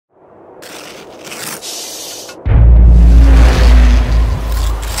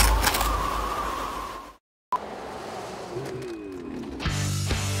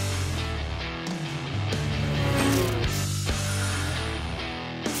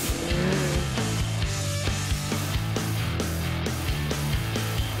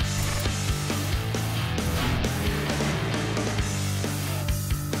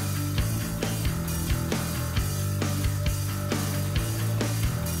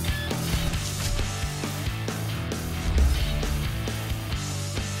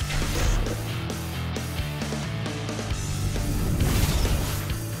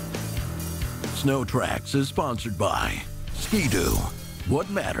SnowTrax is sponsored by Ski-Doo. What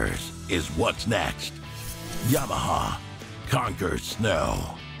matters is what's next. Yamaha, conquer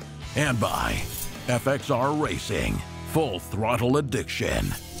snow. And by FXR Racing, full throttle addiction.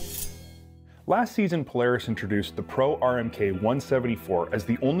 Last season, Polaris introduced the PRO-RMK 174 as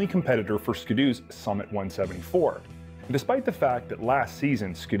the only competitor for Ski-Doo's Summit 174. And despite the fact that last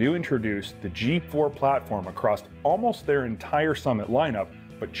season, Ski-Doo introduced the G4 platform across almost their entire Summit lineup,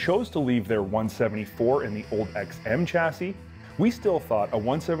 but chose to leave their 174 in the old XM chassis, we still thought a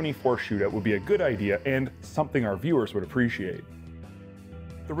 174 shootout would be a good idea and something our viewers would appreciate.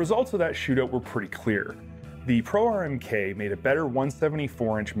 The results of that shootout were pretty clear. The PRO-RMK made a better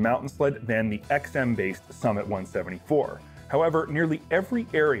 174-inch mountain sled than the XM-based Summit 174. However, nearly every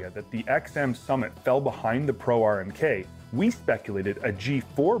area that the XM Summit fell behind the PRO-RMK, we speculated a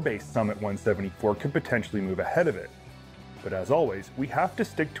G4-based Summit 174 could potentially move ahead of it. But as always, we have to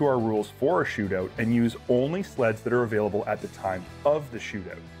stick to our rules for a shootout and use only sleds that are available at the time of the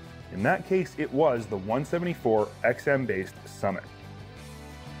shootout. In that case, it was the 174 XM-based Summit.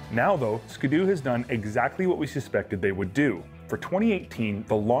 Now though, Ski-Doo has done exactly what we suspected they would do. For 2018,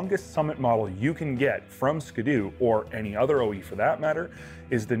 the longest Summit model you can get from Ski-Doo, or any other OE for that matter,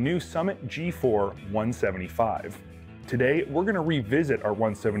 is the new Summit G4 175. Today, we're going to revisit our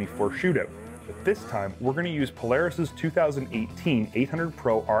 174 shootout. But this time, we're going to use Polaris's 2018 800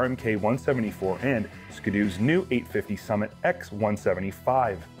 PRO-RMK 174 and Ski-Doo's new 850 Summit X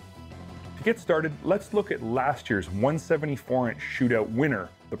 175. To get started, let's look at last year's 174-inch shootout winner,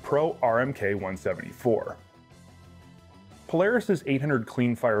 the PRO-RMK 174. Polaris's 800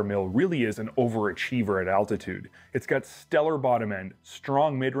 clean fire mill really is an overachiever at altitude. It's got stellar bottom end,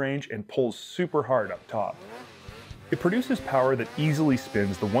 strong mid-range, and pulls super hard up top. It produces power that easily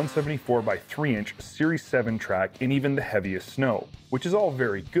spins the 174 by 3-inch Series 7 track in even the heaviest snow, which is all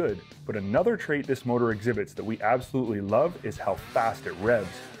very good, but another trait this motor exhibits that we absolutely love is how fast it revs.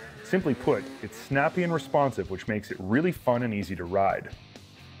 Simply put, it's snappy and responsive, which makes it really fun and easy to ride.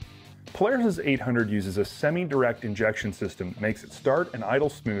 Polaris's 800 uses a semi-direct injection system that makes it start and idle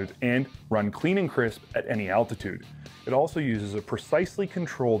smooth and run clean and crisp at any altitude. It also uses a precisely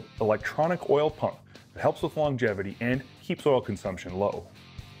controlled electronic oil pump that helps with longevity and keeps oil consumption low.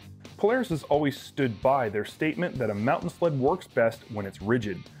 Polaris has always stood by their statement that a mountain sled works best when it's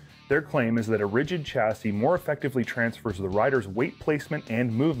rigid. Their claim is that a rigid chassis more effectively transfers the rider's weight placement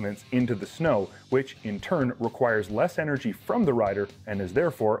and movements into the snow, which in turn requires less energy from the rider and is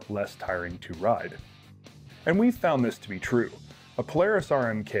therefore less tiring to ride. And we've found this to be true. A Polaris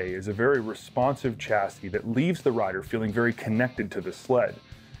RMK is a very responsive chassis that leaves the rider feeling very connected to the sled.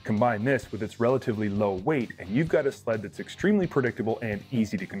 Combine this with its relatively low weight and you've got a sled that's extremely predictable and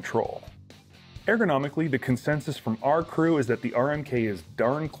easy to control. Ergonomically, the consensus from our crew is that the RMK is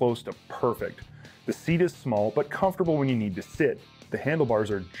darn close to perfect. The seat is small but comfortable when you need to sit. The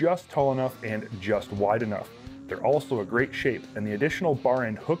handlebars are just tall enough and just wide enough. They're also a great shape, and the additional bar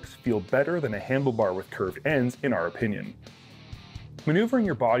end hooks feel better than a handlebar with curved ends in our opinion. Maneuvering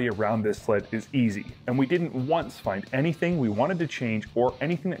your body around this sled is easy, and we didn't once find anything we wanted to change or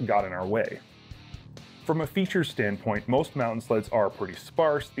anything that got in our way. From a features standpoint, most mountain sleds are pretty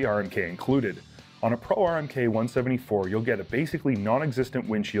sparse, the RMK included. On a PRO-RMK 174, you'll get a basically non-existent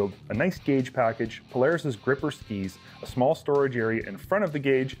windshield, a nice gauge package, Polaris's gripper skis, a small storage area in front of the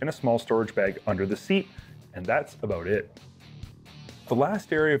gauge, and a small storage bag under the seat, and that's about it. The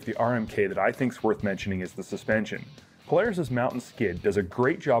last area of the RMK that I think is worth mentioning is the suspension. Polaris's Mountain Skid does a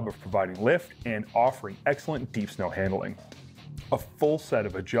great job of providing lift and offering excellent deep snow handling. A full set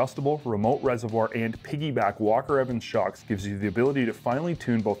of adjustable, remote reservoir, and piggyback Walker Evans shocks gives you the ability to finely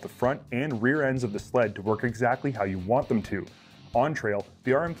tune both the front and rear ends of the sled to work exactly how you want them to. On trail,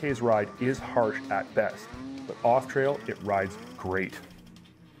 the RMK's ride is harsh at best, but off trail, it rides great.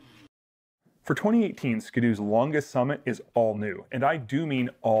 For 2018, Ski-Doo's longest Summit is all new, and I do mean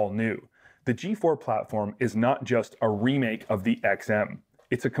all new. The G4 platform is not just a remake of the XM.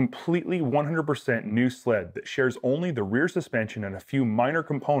 It's a completely 100% new sled that shares only the rear suspension and a few minor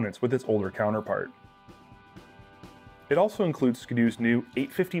components with its older counterpart. It also includes Ski-Doo's new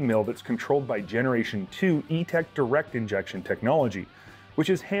 850mm that's controlled by Generation 2 E-Tech direct injection technology, which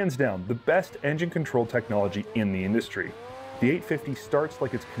is hands down the best engine control technology in the industry. The 850 starts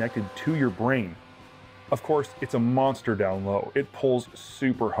like it's connected to your brain. Of course, it's a monster down low. It pulls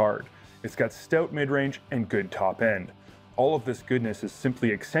super hard. It's got stout mid-range and good top end. All of this goodness is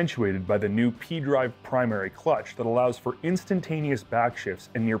simply accentuated by the new P-Drive primary clutch that allows for instantaneous back shifts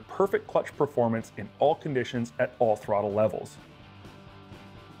and near perfect clutch performance in all conditions at all throttle levels.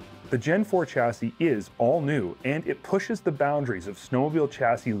 The Gen 4 chassis is all new, and it pushes the boundaries of snowmobile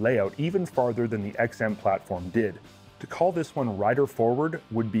chassis layout even farther than the XM platform did. To call this one rider forward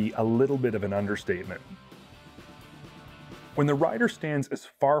would be a little bit of an understatement. When the rider stands as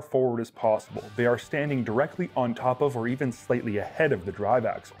far forward as possible, they are standing directly on top of or even slightly ahead of the drive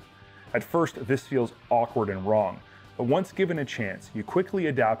axle. At first, this feels awkward and wrong, but once given a chance, you quickly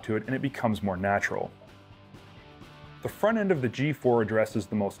adapt to it and it becomes more natural. The front end of the G4 addresses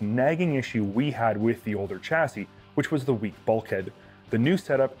the most nagging issue we had with the older chassis, which was the weak bulkhead. The new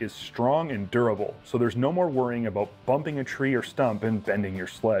setup is strong and durable, so there's no more worrying about bumping a tree or stump and bending your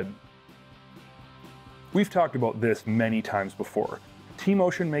sled. We've talked about this many times before.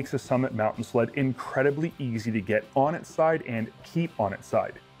 T-Motion makes a Summit mountain sled incredibly easy to get on its side and keep on its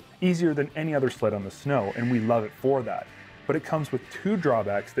side. Easier than any other sled on the snow, and we love it for that. But it comes with two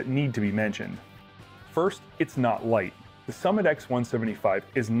drawbacks that need to be mentioned. First, it's not light. The Summit X175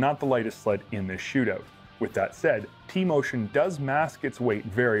 is not the lightest sled in this shootout. With that said, T-Motion does mask its weight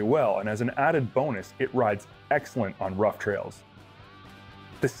very well, and as an added bonus, it rides excellent on rough trails.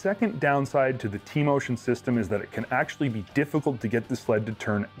 The second downside to the T-Motion system is that it can actually be difficult to get the sled to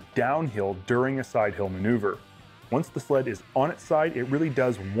turn downhill during a side hill maneuver. Once the sled is on its side, it really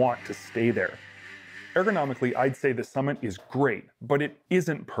does want to stay there. Ergonomically, I'd say the Summit is great, but it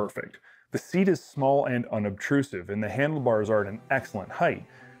isn't perfect. The seat is small and unobtrusive, and the handlebars are at an excellent height.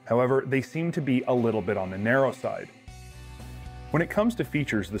 However, they seem to be a little bit on the narrow side. When it comes to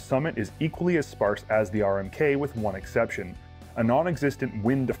features, the Summit is equally as sparse as the RMK with one exception. A non-existent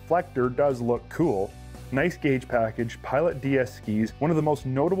wind deflector does look cool. Nice gauge package, Pilot DS skis. One of the most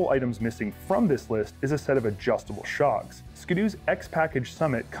notable items missing from this list is a set of adjustable shocks. Skidoo's X-Package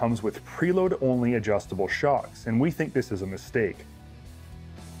Summit comes with preload-only adjustable shocks, and we think this is a mistake.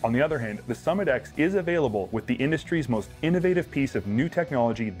 On the other hand, the Summit X is available with the industry's most innovative piece of new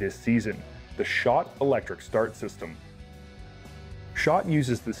technology this season, the SHOT electric start system. SHOT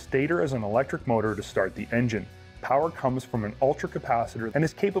uses the stator as an electric motor to start the engine. Power comes from an ultracapacitor and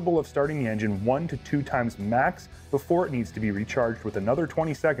is capable of starting the engine 1 to 2 times max before it needs to be recharged with another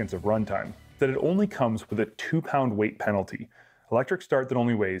 20 seconds of runtime. That it only comes with a 2-pound weight penalty. Electric start that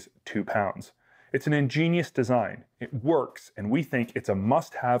only weighs 2 pounds. It's an ingenious design, it works, and we think it's a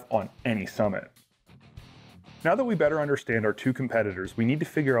must-have on any Summit. Now that we better understand our two competitors, we need to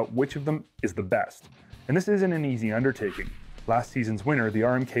figure out which of them is the best. And this isn't an easy undertaking. Last season's winner, the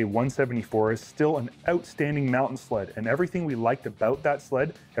RMK 174, is still an outstanding mountain sled, and everything we liked about that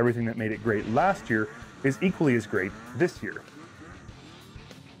sled, everything that made it great last year, is equally as great this year.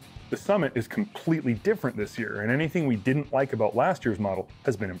 The Summit is completely different this year, and anything we didn't like about last year's model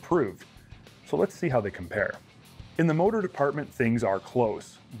has been improved. So let's see how they compare. In the motor department, things are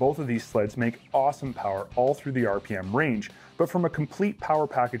close. Both of these sleds make awesome power all through the RPM range, but from a complete power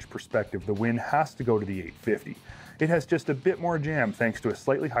package perspective, the win has to go to the 850. It has just a bit more jam thanks to a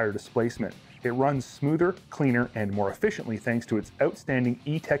slightly higher displacement. It runs smoother, cleaner, and more efficiently thanks to its outstanding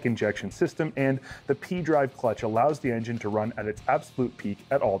E-Tech injection system, and the P-Drive clutch allows the engine to run at its absolute peak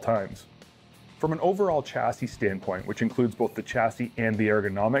at all times. From an overall chassis standpoint, which includes both the chassis and the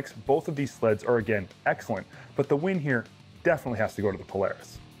ergonomics, both of these sleds are again excellent, but the win here definitely has to go to the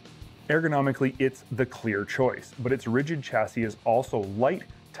Polaris. Ergonomically, it's the clear choice, but its rigid chassis is also light,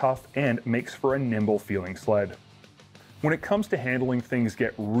 tough, and makes for a nimble feeling sled. When it comes to handling, things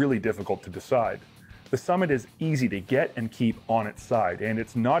get really difficult to decide. The Summit is easy to get and keep on its side, and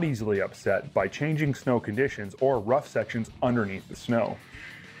it's not easily upset by changing snow conditions or rough sections underneath the snow.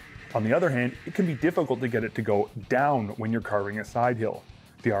 On the other hand, it can be difficult to get it to go down when you're carving a side hill.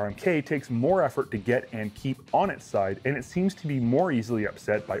 The RMK takes more effort to get and keep on its side, and it seems to be more easily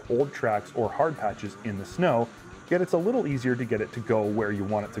upset by old tracks or hard patches in the snow, yet it's a little easier to get it to go where you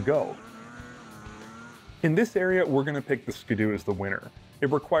want it to go. In this area, we're going to pick the Skidoo as the winner. It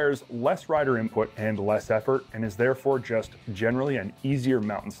requires less rider input and less effort, and is therefore just generally an easier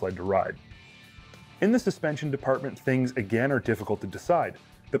mountain sled to ride. In the suspension department, things again are difficult to decide.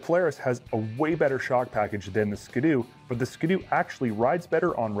 The Polaris has a way better shock package than the Skidoo, but the Skidoo actually rides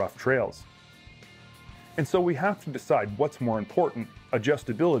better on rough trails. And so we have to decide what's more important,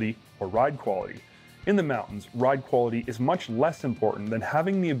 adjustability or ride quality. In the mountains, ride quality is much less important than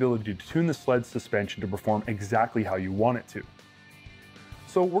having the ability to tune the sled's suspension to perform exactly how you want it to.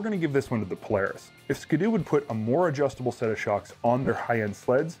 So we're going to give this one to the Polaris. If Skidoo would put a more adjustable set of shocks on their high-end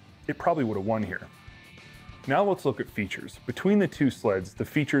sleds, it probably would have won here. Now let's look at features. Between the two sleds, the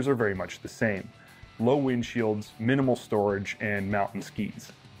features are very much the same. Low windshields, minimal storage, and mountain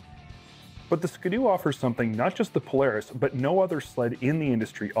skis. But the Skidoo offers something not just the Polaris, but no other sled in the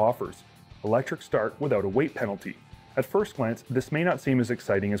industry offers. Electric start without a weight penalty. At first glance, this may not seem as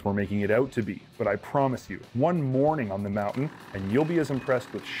exciting as we're making it out to be, but I promise you, one morning on the mountain and you'll be as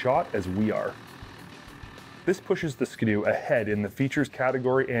impressed with shot as we are. This pushes the Ski-Doo ahead in the features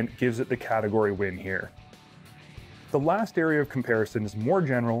category and gives it the category win here. The last area of comparison is more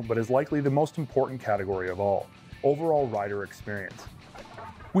general, but is likely the most important category of all: overall rider experience.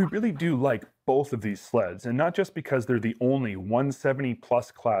 We really do like both of these sleds, and not just because they're the only 170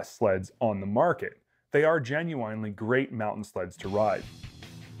 plus class sleds on the market. They are genuinely great mountain sleds to ride.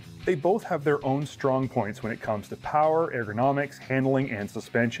 They both have their own strong points when it comes to power, ergonomics, handling, and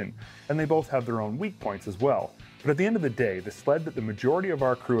suspension, and they both have their own weak points as well. But at the end of the day, the sled that the majority of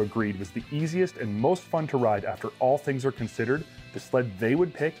our crew agreed was the easiest and most fun to ride after all things are considered, the sled they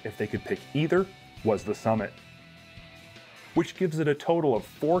would pick if they could pick either, was the Summit. Which gives it a total of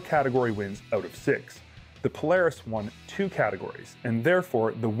 4 category wins out of 6. The Polaris won 2 categories, and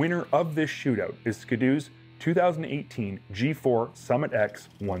therefore the winner of this shootout is Ski-Doo's 2018 G4 Summit X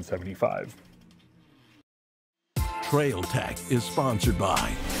 175. Trail Tech is sponsored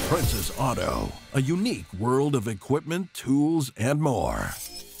by Princess Auto, a unique world of equipment, tools, and more.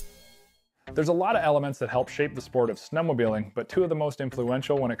 There's a lot of elements that help shape the sport of snowmobiling, but 2 of the most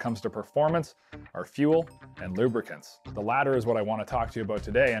influential when it comes to performance are fuel and lubricants. The latter is what I want to talk to you about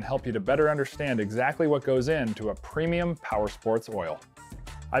today and help you to better understand exactly what goes into a premium power sports oil.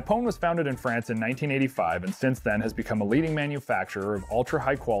 IPONE was founded in France in 1985 and since then has become a leading manufacturer of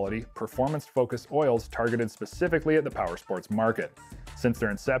ultra-high quality, performance-focused oils targeted specifically at the power sports market. Since their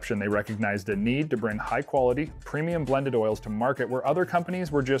inception, they recognized a need to bring high-quality, premium blended oils to market where other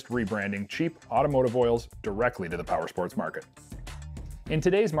companies were just rebranding cheap automotive oils directly to the power sports market. In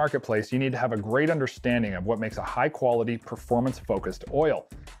today's marketplace, you need to have a great understanding of what makes a high-quality, performance-focused oil,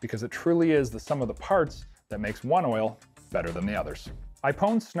 because it truly is the sum of the parts that makes one oil better than the others.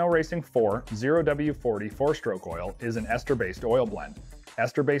 IPONE's Snow Racing 4 0W40 4-stroke oil is an ester-based oil blend.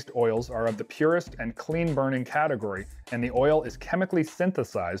 Ester-based oils are of the purest and clean-burning category, and the oil is chemically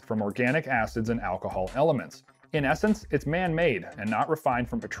synthesized from organic acids and alcohol elements. In essence, it's man-made and not refined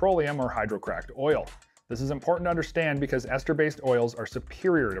from petroleum or hydrocracked oil. This is important to understand because ester-based oils are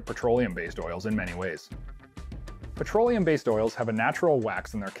superior to petroleum-based oils in many ways. Petroleum-based oils have a natural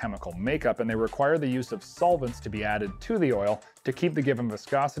wax in their chemical makeup, and they require the use of solvents to be added to the oil to keep the given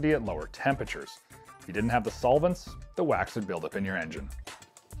viscosity at lower temperatures. If you didn't have the solvents, the wax would build up in your engine.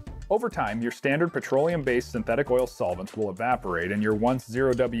 Over time, your standard petroleum-based synthetic oil solvents will evaporate, and your once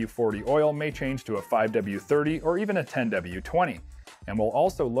 0W40 oil may change to a 5W30 or even a 10W20, and will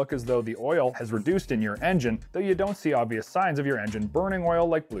also look as though the oil has reduced in your engine, though you don't see obvious signs of your engine burning oil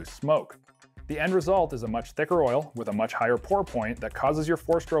like blue smoke. The end result is a much thicker oil with a much higher pour point that causes your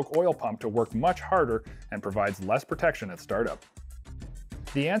 4-stroke oil pump to work much harder and provides less protection at startup.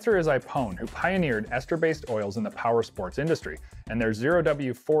 The answer is IPONE, who pioneered ester-based oils in the power sports industry, and their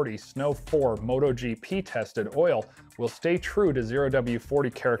 0W40 Snow 4 MotoGP tested oil will stay true to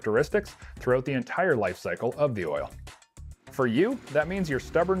 0W40 characteristics throughout the entire life cycle of the oil. For you, that means your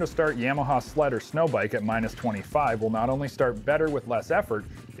stubborn to start Yamaha sled or snow bike at -25 will not only start better with less effort,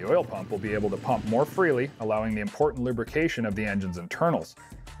 the oil pump will be able to pump more freely, allowing the important lubrication of the engine's internals.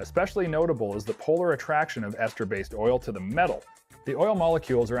 Especially notable is the polar attraction of ester-based oil to the metal. The oil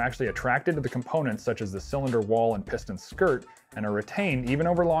molecules are actually attracted to the components such as the cylinder wall and piston skirt and are retained even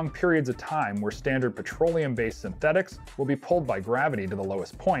over long periods of time, where standard petroleum-based synthetics will be pulled by gravity to the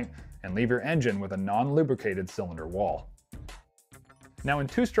lowest point and leave your engine with a non-lubricated cylinder wall. Now in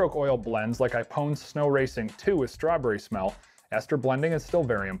 2-stroke oil blends like IPONE's Snow Racing 2 with strawberry smell, ester blending is still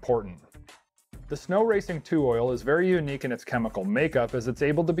very important. The Snow Racing 2 oil is very unique in its chemical makeup, as it's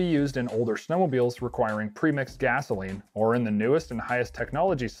able to be used in older snowmobiles requiring premixed gasoline, or in the newest and highest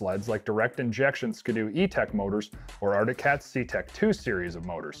technology sleds like direct injection Ski-Doo E-Tech motors or Arctic Cat's C-Tech 2 series of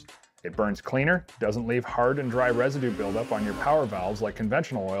motors. It burns cleaner, doesn't leave hard and dry residue buildup on your power valves like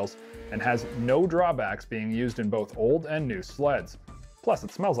conventional oils, and has no drawbacks being used in both old and new sleds. Plus,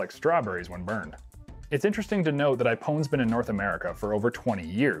 it smells like strawberries when burned. It's interesting to note that IPONE's been in North America for over 20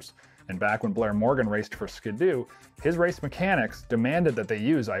 years, and back when Blair Morgan raced for Ski-Doo, his race mechanics demanded that they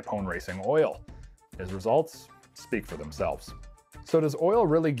use IPONE racing oil. His results speak for themselves. So does oil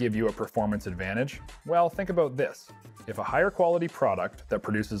really give you a performance advantage? Well, think about this. If a higher quality product that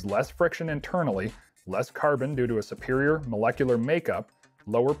produces less friction internally, less carbon due to a superior molecular makeup,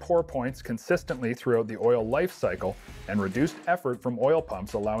 lower pour points consistently throughout the oil life cycle, and reduced effort from oil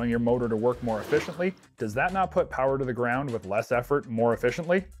pumps allowing your motor to work more efficiently, does that not put power to the ground with less effort more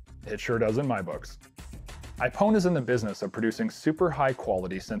efficiently? It sure does in my books. IPONE is in the business of producing super high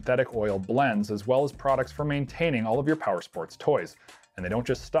quality synthetic oil blends as well as products for maintaining all of your power sports toys, and they don't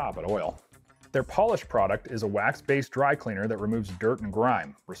just stop at oil. Their Polish product is a wax-based dry cleaner that removes dirt and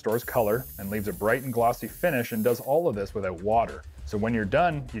grime, restores color, and leaves a bright and glossy finish, and does all of this without water. So when you're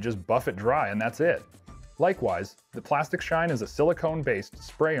done, you just buff it dry and that's it. Likewise, the Plastic Shine is a silicone-based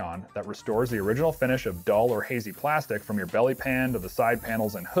spray-on that restores the original finish of dull or hazy plastic from your belly pan to the side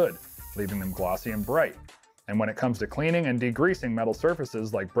panels and hood, leaving them glossy and bright. And when it comes to cleaning and degreasing metal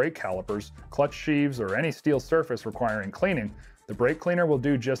surfaces like brake calipers, clutch sheaves, or any steel surface requiring cleaning, the brake cleaner will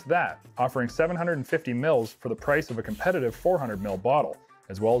do just that, offering 750 mils for the price of a competitive 400 ml bottle,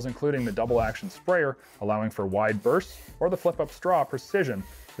 as well as including the double action sprayer, allowing for wide bursts, or the flip-up straw precision.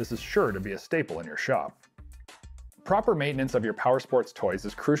 This is sure to be a staple in your shop. Proper maintenance of your powersports toys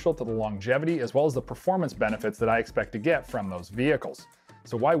is crucial to the longevity as well as the performance benefits that I expect to get from those vehicles.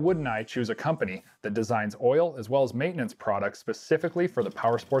 So why wouldn't I choose a company that designs oil as well as maintenance products specifically for the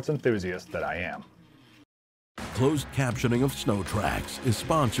powersports enthusiast that I am? Closed captioning of SnowTrax is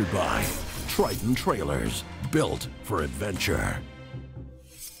sponsored by Triton Trailers, built for adventure.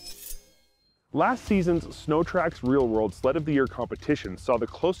 Last season's SnowTrax Real World Sled of the Year competition saw the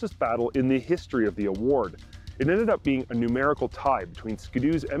closest battle in the history of the award. It ended up being a numerical tie between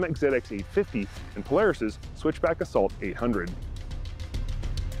Skidoo's MXZX 850 and Polaris's Switchback Assault 800.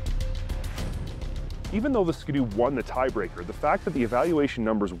 Even though the Skidoo won the tiebreaker, the fact that the evaluation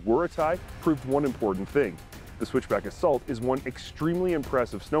numbers were a tie proved one important thing. The Switchback Assault is one extremely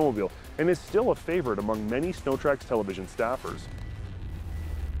impressive snowmobile and is still a favorite among many SnowTrax television staffers.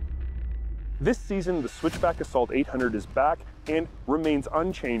 This season, the Switchback Assault 800 is back and remains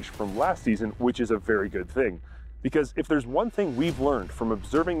unchanged from last season, which is a very good thing. Because if there's one thing we've learned from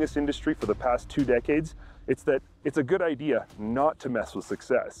observing this industry for the past 2 decades, it's that it's a good idea not to mess with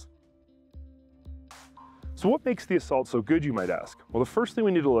success. So what makes the Assault so good, you might ask? Well, the first thing we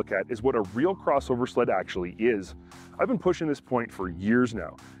need to look at is what a real crossover sled actually is. I've been pushing this point for years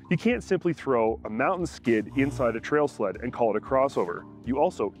now. You can't simply throw a mountain skid inside a trail sled and call it a crossover. You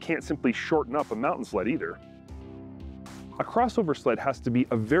also can't simply shorten up a mountain sled either. A crossover sled has to be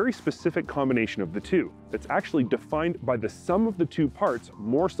a very specific combination of the two that's actually defined by the sum of the two parts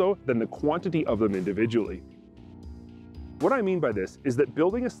more so than the quantity of them individually. What I mean by this is that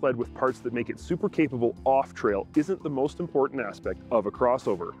building a sled with parts that make it super capable off-trail isn't the most important aspect of a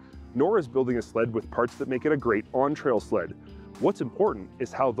crossover, nor is building a sled with parts that make it a great on-trail sled. What's important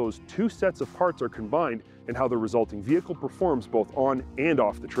is how those two sets of parts are combined and how the resulting vehicle performs both on and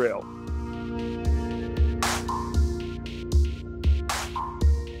off the trail.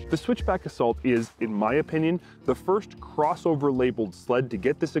 The Switchback Assault is, in my opinion, the first crossover-labeled sled to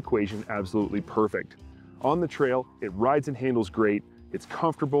get this equation absolutely perfect. On the trail, it rides and handles great, it's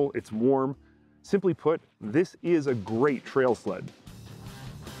comfortable, it's warm. Simply put, this is a great trail sled.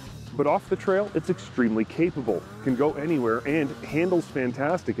 But off the trail, it's extremely capable, can go anywhere, and handles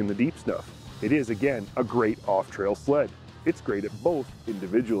fantastic in the deep stuff. It is, again, a great off-trail sled. It's great at both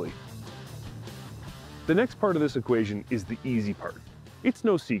individually. The next part of this equation is the easy part. It's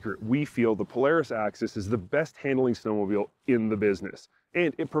no secret we feel the Polaris Axis is the best handling snowmobile in the business,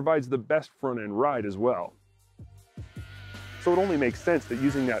 and it provides the best front-end ride as well. So it only makes sense that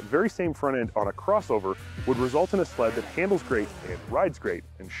using that very same front end on a crossover would result in a sled that handles great and rides great,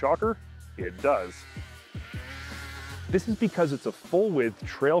 and shocker, it does. This is because it's a full-width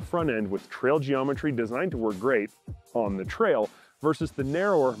trail front end with trail geometry designed to work great on the trail versus the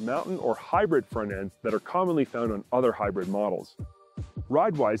narrower mountain or hybrid front ends that are commonly found on other hybrid models.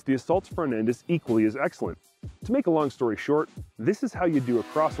 Ride-wise, the Assault's front end is equally as excellent. To make a long story short, this is how you do a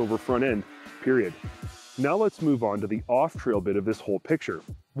crossover front end, period. Now let's move on to the off-trail bit of this whole picture.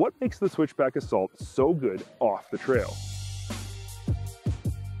 What makes the Switchback Assault so good off the trail?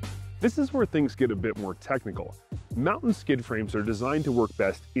 This is where things get a bit more technical. Mountain skid frames are designed to work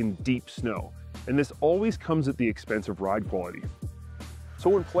best in deep snow, and this always comes at the expense of ride quality. So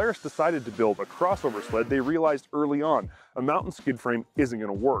when Polaris decided to build a crossover sled, they realized early on a mountain skid frame isn't going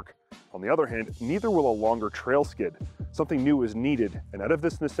to work. On the other hand, neither will a longer trail skid. Something new is needed, and out of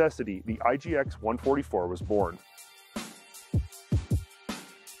this necessity, the IGX 144 was born.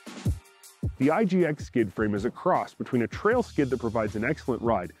 The IGX skid frame is a cross between a trail skid that provides an excellent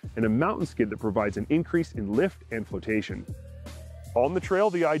ride and a mountain skid that provides an increase in lift and flotation. On the trail,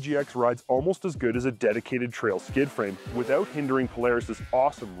 the IGX rides almost as good as a dedicated trail skid frame without hindering Polaris's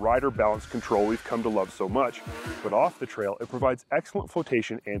awesome rider balance control we've come to love so much. But off the trail, it provides excellent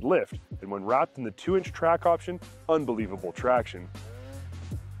flotation and lift, and when wrapped in the 2-inch track option, unbelievable traction.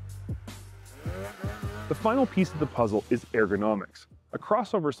 The final piece of the puzzle is ergonomics. A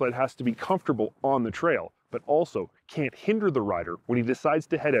crossover sled has to be comfortable on the trail, but also can't hinder the rider when he decides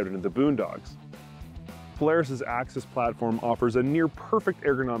to head out into the boondocks. Polaris's Axis platform offers a near-perfect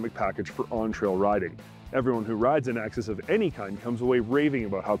ergonomic package for on-trail riding. Everyone who rides an Axis of any kind comes away raving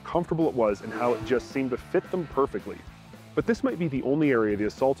about how comfortable it was and how it just seemed to fit them perfectly. But this might be the only area the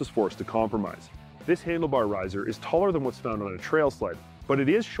Assault is forced to compromise. This handlebar riser is taller than what's found on a trail sled, but it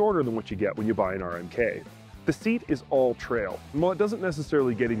is shorter than what you get when you buy an RMK. The seat is all trail, and while it doesn't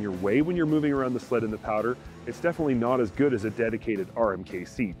necessarily get in your way when you're moving around the sled in the powder, it's definitely not as good as a dedicated RMK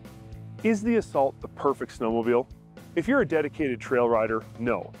seat. Is the Assault the perfect snowmobile? If you're a dedicated trail rider,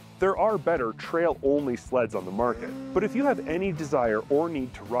 no. There are better trail-only sleds on the market, but if you have any desire or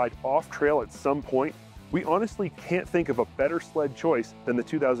need to ride off-trail at some point, we honestly can't think of a better sled choice than the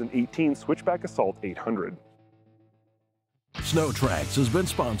 2018 Switchback Assault 800. SnowTrax has been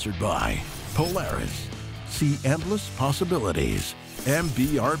sponsored by Polaris. See endless possibilities.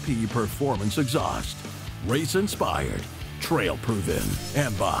 MBRP Performance Exhaust. Race inspired. Trail proven.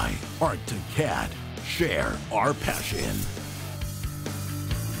 And by Arctic Cat. Share our passion.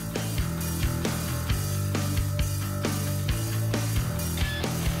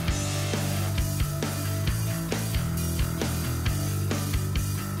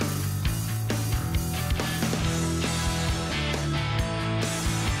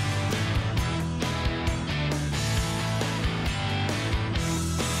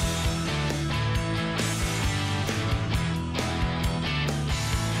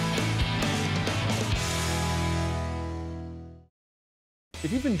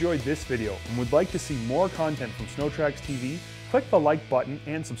 If you've enjoyed this video and would like to see more content from SnowTrax TV, click the like button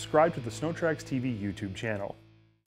and subscribe to the SnowTrax TV YouTube channel.